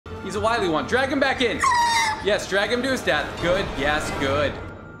He's a wily one. Drag him back in. Yes, drag him to his death. Good. Yes, good.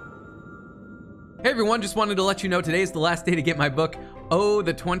 Hey everyone, just wanted to let you know today is the last day to get my book, Oh,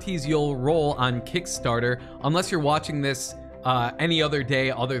 the 20s You'll Roll, on Kickstarter, unless you're watching this any other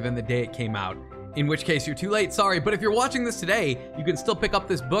day other than the day it came out. In which case you're too late, sorry. But if you're watching this today, you can still pick up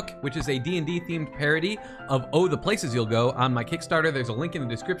this book, which is a D&D themed parody of Oh, the Places You'll Go on my Kickstarter. There's a link in the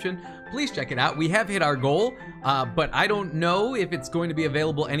description. Please check it out. We have hit our goal, but I don't know if it's going to be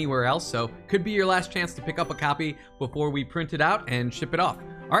available anywhere else. So could be your last chance to pick up a copy before we print it out and ship it off.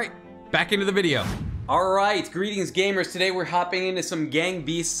 All right, back into the video. All right, greetings gamers. Today we're hopping into some Gang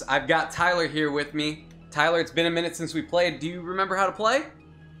Beasts. I've got Tyler here with me. Tyler, it's been a minute since we played. Do you remember how to play?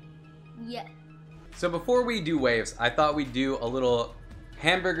 Yeah. So before we do waves, I thought we'd do a little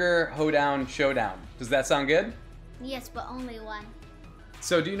Hamburger Hoedown Showdown. Does that sound good? Yes, but only one.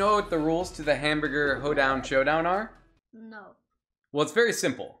 So do you know what the rules to the Hamburger Hoedown Showdown are? No. Well, it's very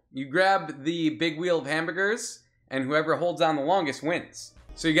simple. You grab the big wheel of hamburgers, and whoever holds on the longest wins.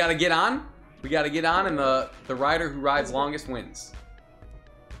 So you gotta get on. We gotta get on, and the rider who rides longest wins.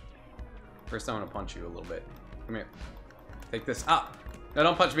 First, I want to punch you a little bit. Come here. Take this. Ah! No,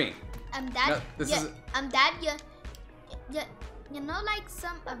 don't punch me. Dad. No, Dad. You know, like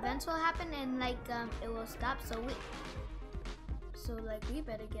some events will happen and like it will stop. So like we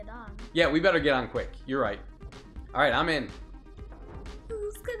better get on. Yeah, we better get on quick. You're right. All right, I'm in.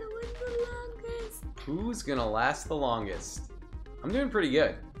 Who's gonna win the longest? Who's gonna last the longest? I'm doing pretty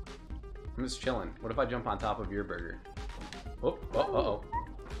good. I'm just chilling. What if I jump on top of your burger? Oh, uh-oh.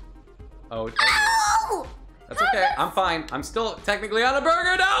 Oh, Ow! That's okay. I'm fine. I'm still technically on a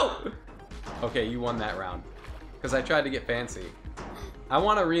burger. No! Okay, you won that round. Because I tried to get fancy. I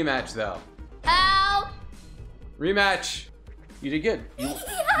want a rematch, though. Ow! Rematch. You did good.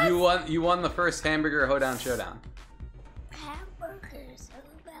 You won the first Hamburger Hoedown Showdown. Hamburgers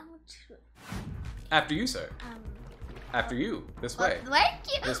about. After you, sir. After you. This way.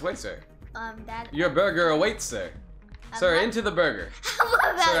 This way, sir. Dad. Your burger awaits, sir. Sir, into the burger.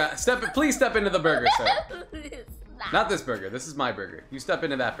 Sir, please step into the burger, sir. Not this burger. This is my burger. You step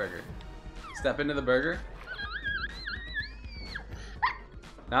into that burger. Step into the burger.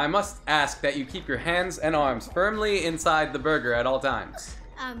 Now, I must ask that you keep your hands and arms firmly inside the burger at all times.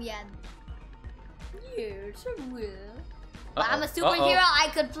 Yeah. Yes, I will. But I'm a superhero. I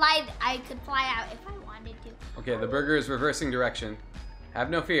could fly out if I wanted to. Okay, the burger is reversing direction. Have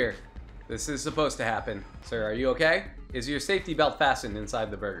no fear. This is supposed to happen. Sir, are you okay? Is your safety belt fastened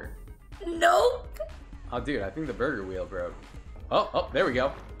inside the burger? Nope. Oh, dude, I think the burger wheel broke. Oh, there we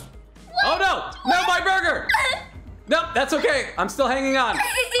go. What? Oh, no! No, my burger! Nope, that's okay. I'm still hanging on.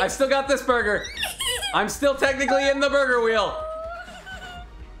 I still got this burger. I'm still technically in the burger wheel.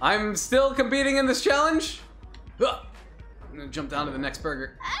 I'm still competing in this challenge. I'm gonna jump down to the next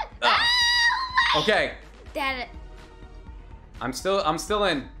burger. Okay. Dad. I'm still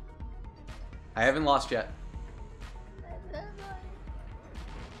in. I haven't lost yet.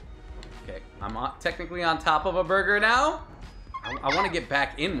 Okay, I'm technically on top of a burger now. I want to get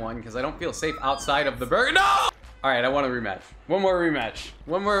back in one because I don't feel safe outside of the burger. No! All right, I want a rematch. One more rematch.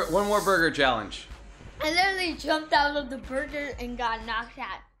 One more burger challenge. I literally jumped out of the burger and got knocked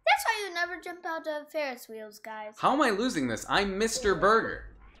out. That's why you never jump out of Ferris wheels, guys. How am I losing this? I'm Mr. Burger.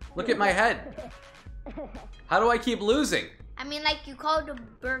 Look at my head. How do I keep losing? I mean, like you called the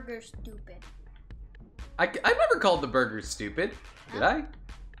burger stupid. I never called the burger stupid, did I? I'm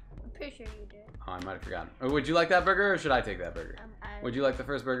pretty sure you did. Oh, I might have forgotten. Oh, would you like that burger or should I take that burger? Would you like the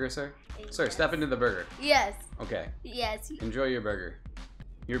first burger, sir? Sir, step into the burger. Yes. Okay. Yes. Enjoy your burger.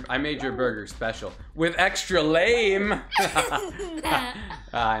 I made your burger special with extra lame.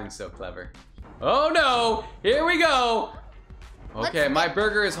 I'm so clever. Oh no! Here we go. Okay, my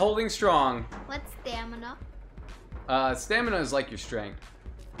burger is holding strong. What's stamina? Stamina is like your strength.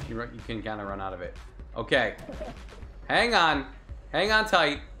 You can kind of run out of it. Okay. Hang on. Hang on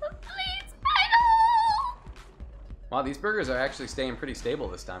tight. Please, I know. Wow, these burgers are actually staying pretty stable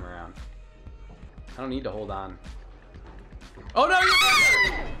this time around. I don't need to hold on. Oh no,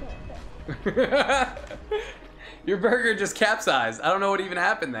 your burger! Your burger just capsized. I don't know what even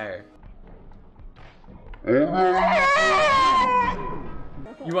happened there. You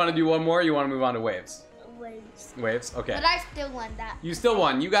want to do one more or you want to move on to waves? Waves. Waves? Okay. But I still won that. You still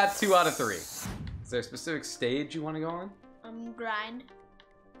won. You got 2 out of 3. Is there a specific stage you want to go on? Grind.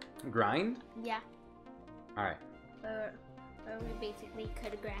 Grind? Yeah. Alright. Or we basically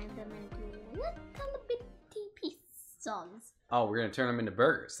could grind them into little bitty pieces. Oh, we're going to turn them into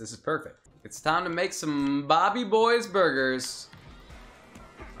burgers. This is perfect. It's time to make some Bobby Boys burgers.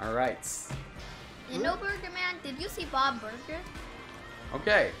 Alright. You know Burger Man? Did you see Bob Burger?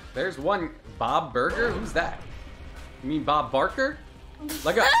 Okay, there's one Bob Burger. Who's that? You mean Bob Barker?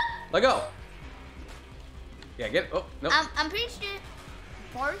 Let go. Let go. Yeah, get. Oh no. I'm pretty sure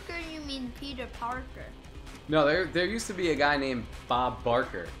Barker. You mean Peter Parker? No, there used to be a guy named Bob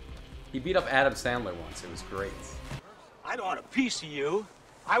Barker. He beat up Adam Sandler once. It was great. I don't want a piece of you.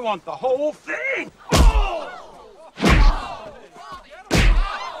 I want the whole thing.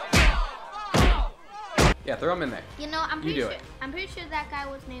 Yeah, throw him in there. You know, I'm pretty sure that guy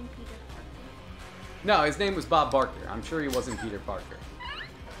was named Peter Parker. No, his name was Bob Barker. I'm sure he wasn't Peter Parker.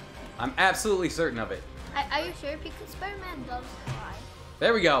 I'm absolutely certain of it. Are you sure? Because Spider-Man does fly.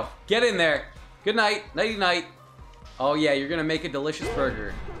 There we go. Get in there. Good night. Nighty night. Oh yeah, you're gonna make a delicious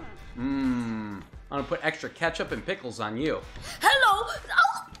burger. Mmm. I'm gonna put extra ketchup and pickles on you. Hello.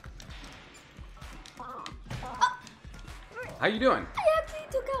 Oh. How you doing? I actually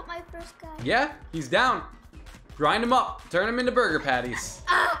took out my first guy. Yeah, he's down. Grind him up. Turn him into burger patties.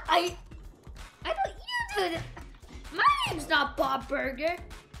 I don't. You do it. My name's not Bob Burger.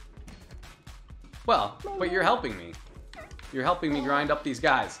 Well, but you're helping me. You're helping me grind up these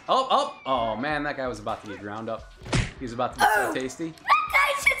guys. Oh man, that guy was about to get ground up. He's about to get so tasty. That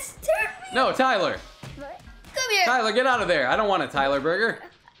guy just turned me. No, Tyler. Come here. Tyler, get out of there. I don't want a Tyler burger.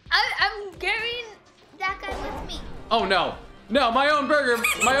 I'm carrying that guy with me. Oh no. No, my own burger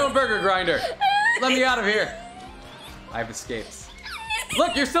grinder. Let me out of here. I've escaped.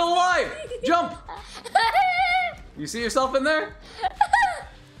 Look, you're still alive. Jump. You see yourself in there?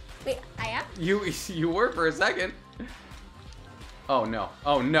 Wait, I am? You were for a second. Oh no.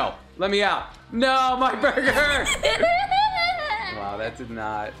 Oh no. Let me out. No, my burger. Wow, that did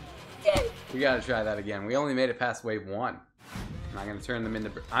not. We gotta try that again. We only made it past wave 1. I'm not gonna turn them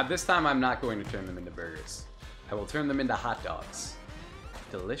into. This time I'm not going to turn them into burgers. I will turn them into hot dogs.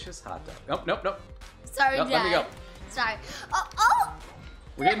 Delicious hot dog. Nope, nope, nope. Sorry, Nope, Dad. let me go. Sorry. Oh.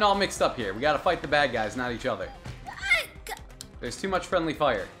 We're getting all mixed up here. We gotta fight the bad guys, not each other. There's too much friendly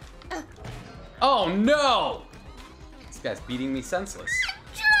fire. Oh no! This guy's beating me senseless.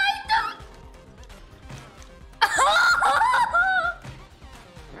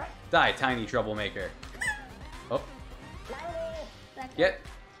 Die, tiny troublemaker. Oh. Get.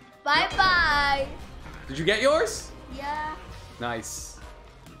 Bye-bye. Did you get yours? Yeah. Nice.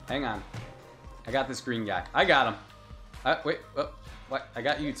 Hang on. I got this green guy. I got him. Wait. Oh, what? I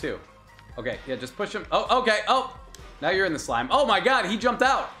got you too. Okay, yeah, just push him. Oh, okay. Oh, now you're in the slime. Oh my god, he jumped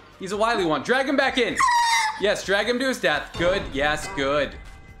out. He's a wily one. Drag him back in. Yes, drag him to his death. Good. Yes, good.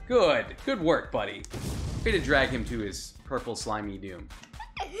 Good. Good work, buddy. Way to drag him to his purple slimy doom.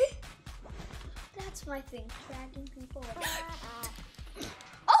 That's my thing, dragging people.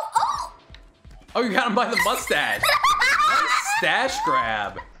 Oh! Oh, you got him by the mustache. Nice stash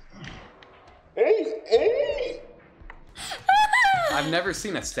grab. I've never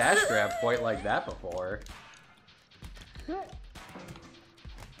seen a stash grab quite like that before. Got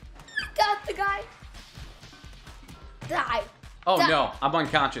the guy. Die. Oh Die. no, I'm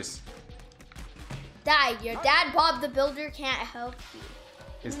unconscious. Die. Your dad, Bob the Builder, can't help you.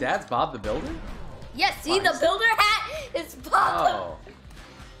 His dad's Bob the Builder? Yes, see, the builder hat is Bob. Oh.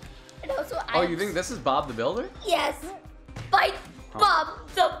 And also, Oh, you think this is Bob the Builder? Yes. Fight Bob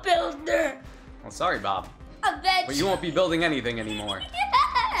the Builder. Well, sorry, Bob. Avenge. But you won't be building anything anymore.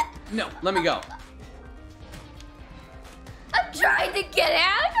 No, let me go. I'm trying to get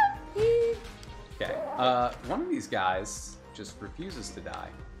out. Okay, one of these guys just refuses to die,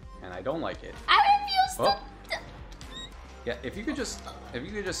 and I don't like it. I refuse Oh. Yeah, if you could just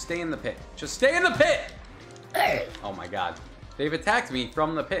stay in the pit. Just stay in the pit! to. Oh my god. They've attacked me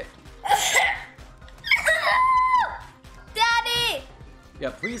from the pit. Daddy.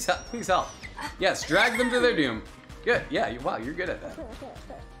 Yeah, please help. Yes, drag them to their doom. Good, yeah, wow, you're good at that.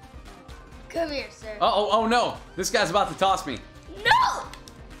 Come here, sir. Oh no, this guy's about to toss me. No.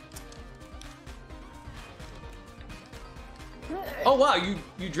 Oh wow,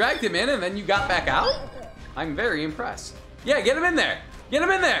 you dragged him in and then you got back out? I'm very impressed. Yeah, get him in there. Get him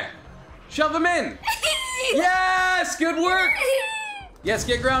in there. Shove him in. Yes, good work. Yes,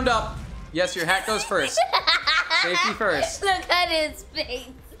 get ground up. Yes, your hat goes first. Safety first. Look at his face.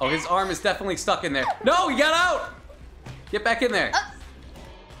 Oh, his arm is definitely stuck in there. No, he got out. Get back in there.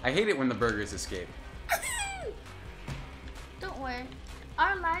 I hate it when the burgers escape. Don't worry.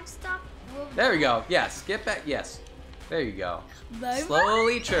 Our livestock will... There we go. Yes, get back. Yes. There you go. Bye-bye.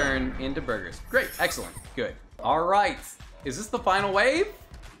 Slowly churn into burgers. Great. Excellent. Good. All right. Is this the final wave?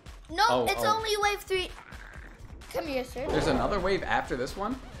 No, it's only wave 3. Come here, sir. There's another wave after this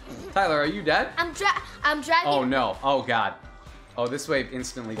one? Tyler, are you dead? I'm dragging... Oh no. Oh god. Oh, this wave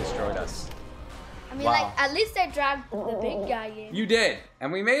instantly destroyed us. I mean, Wow. like, at least I dragged the big guy in. You did,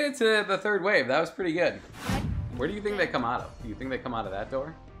 and we made it to the third wave. That was pretty good. Where do you think they come out of? Do you think they come out of that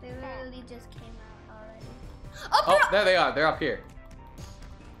door? They literally just came out already. Oh, there they are. They're up here.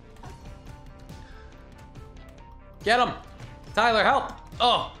 Get them! Tyler, help!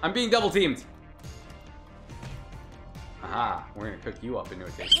 Oh, I'm being double teamed. Aha, we're gonna cook you up into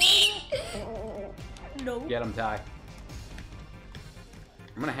a cake. No. Get him, Ty.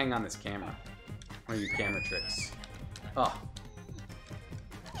 I'm gonna hang on this camera. I'm gonna do camera tricks. Oh.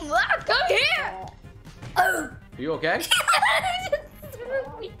 Come here! Oh. Are you okay? Just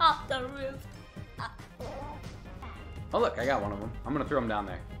threw me off the roof. Oh look, I got one of them. I'm gonna throw him down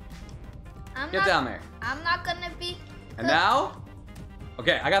there. I'm Get not, down there. I'm not gonna be. And now?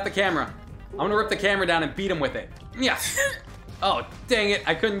 Okay, I got the camera. I'm gonna rip the camera down and beat him with it. Yeah. Oh, dang it,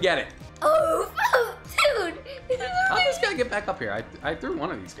 I couldn't get it. Oh, dude. How'd this guy get back up here? I threw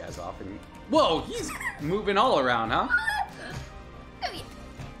one of these guys off and... Whoa, he's moving all around, huh? Come here.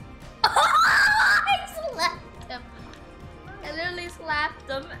 I slapped him. I literally slapped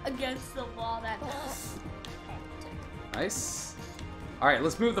him against the wall. That. Nice. All right,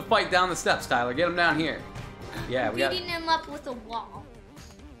 let's move the fight down the steps, Tyler. Get him down here. Yeah, we got... Beating him up with a wall.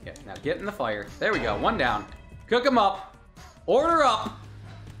 Yeah, now get in the fire. There we go, one down. Cook him up. Order up.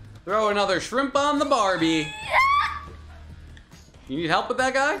 Throw another shrimp on the Barbie. You need help with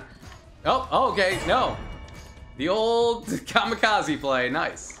that guy? Oh, okay, no. The old kamikaze play,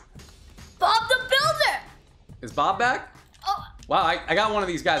 nice. Bob the Builder! Is Bob back? Oh. Wow, I got one of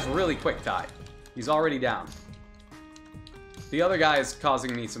these guys really quick, Ty. He's already down. The other guy is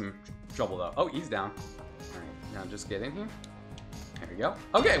causing me some trouble, though. Oh, he's down. All right, now just get in here. There we go.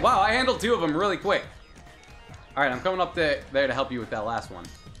 Okay, wow, I handled two of them really quick. All right, I'm coming up there to help you with that last one.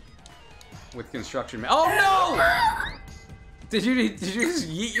 With construction. Oh, no! Did you just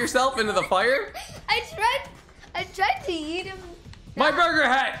yeet yourself into the fire? I tried to eat him. My burger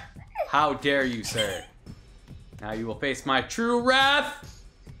hat! How dare you, sir? Now you will face my true wrath.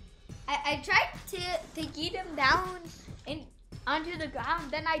 I tried to eat him down and onto the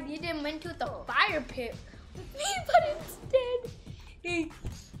ground. Then I yeet him into the fire pit. But instead, he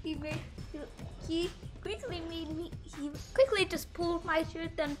quickly just pulled my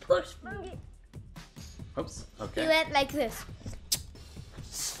shirt and pushed me. Oops. Okay. He went like this.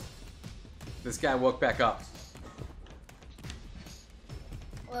 This guy woke back up.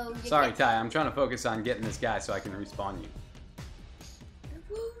 Well, Sorry, Ty. I'm trying to focus on getting this guy so I can respawn you.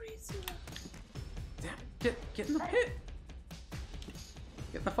 Damn, get in the pit.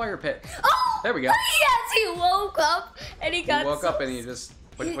 Get in the fire pit. Oh! There we go. Yes, he woke up and he got. He woke up and he just.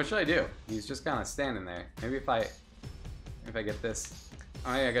 What should I do? He's just kind of standing there. Maybe if I get this.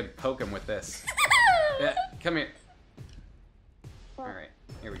 Oh yeah, I could poke him with this. Yeah, come here. All right,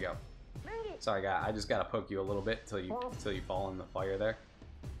 here we go. Sorry, guy. I just gotta poke you a little bit till you fall in the fire there.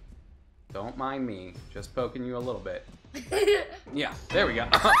 Don't mind me, just poking you a little bit. Yeah, there we go.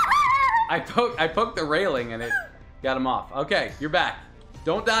 I poked the railing and it got him off. Okay, you're back.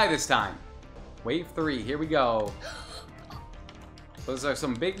 Don't die this time. Wave 3, here we go. Those are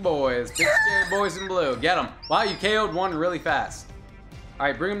some big boys, big scary boys in blue. Get them. Wow, you KO'd one really fast. All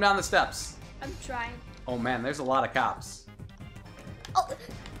right, bring him down the steps. I'm trying. Oh man, there's a lot of cops. Oh.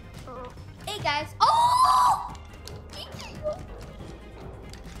 Hey guys. Oh!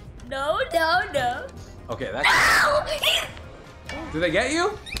 No. Okay, that's... Ow! Did they get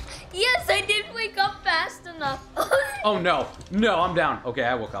you? Yes, I didn't wake up fast enough. Oh no, no, I'm down. Okay,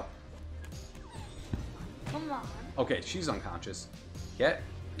 I woke up. Come on. Okay, she's unconscious. Get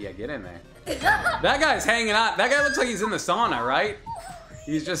in there. That guy's hanging out. That guy looks like he's in the sauna, right?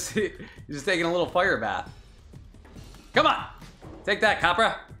 He's just taking a little fire bath. Come on, take that,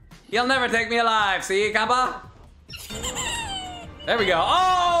 Copra. You'll never take me alive, see, Coppa? There we go.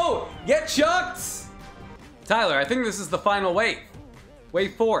 Oh, get chucked. Tyler, I think this is the final wave.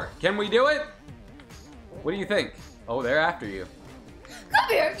 Wave 4. Can we do it? What do you think? Oh, they're after you. Come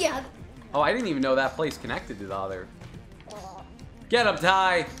here, yeah. Oh, I didn't even know that place connected to the other. Get him,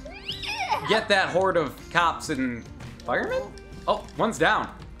 Ty. Get that horde of cops and firemen? Oh, one's down.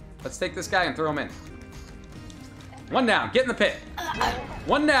 Let's take this guy and throw him in. One down. Get in the pit.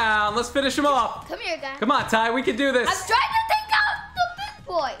 One down. Let's finish him off. Come here, guy. Come on, Ty. We can do this. I'm trying to take out the big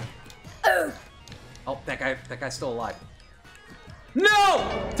boy. Oh, that guy's still alive.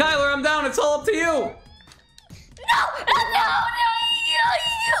 No! Tyler, I'm down. It's all up to you. No.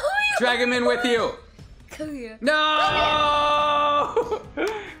 Drag him in with you. Come here. No!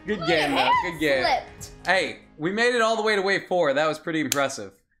 Good game, though. Good game. Slipped. Hey, we made it all the way to wave 4. That was pretty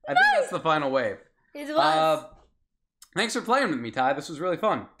impressive. I think that's the final wave. It was. Thanks for playing with me, Ty. This was really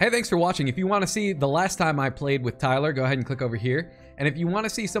fun. Hey, thanks for watching. If you want to see the last time I played with Tyler, go ahead and click over here. And if you want to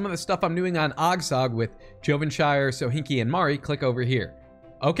see some of the stuff I'm doing on Ogsog with Jovenshire, Sohinki, and Mari, click over here.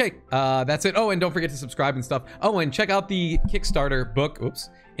 Okay, that's it. Oh, and don't forget to subscribe and stuff. Oh, and check out the Kickstarter book,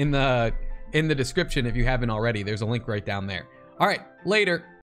 in the description if you haven't already. There's a link right down there. All right, later.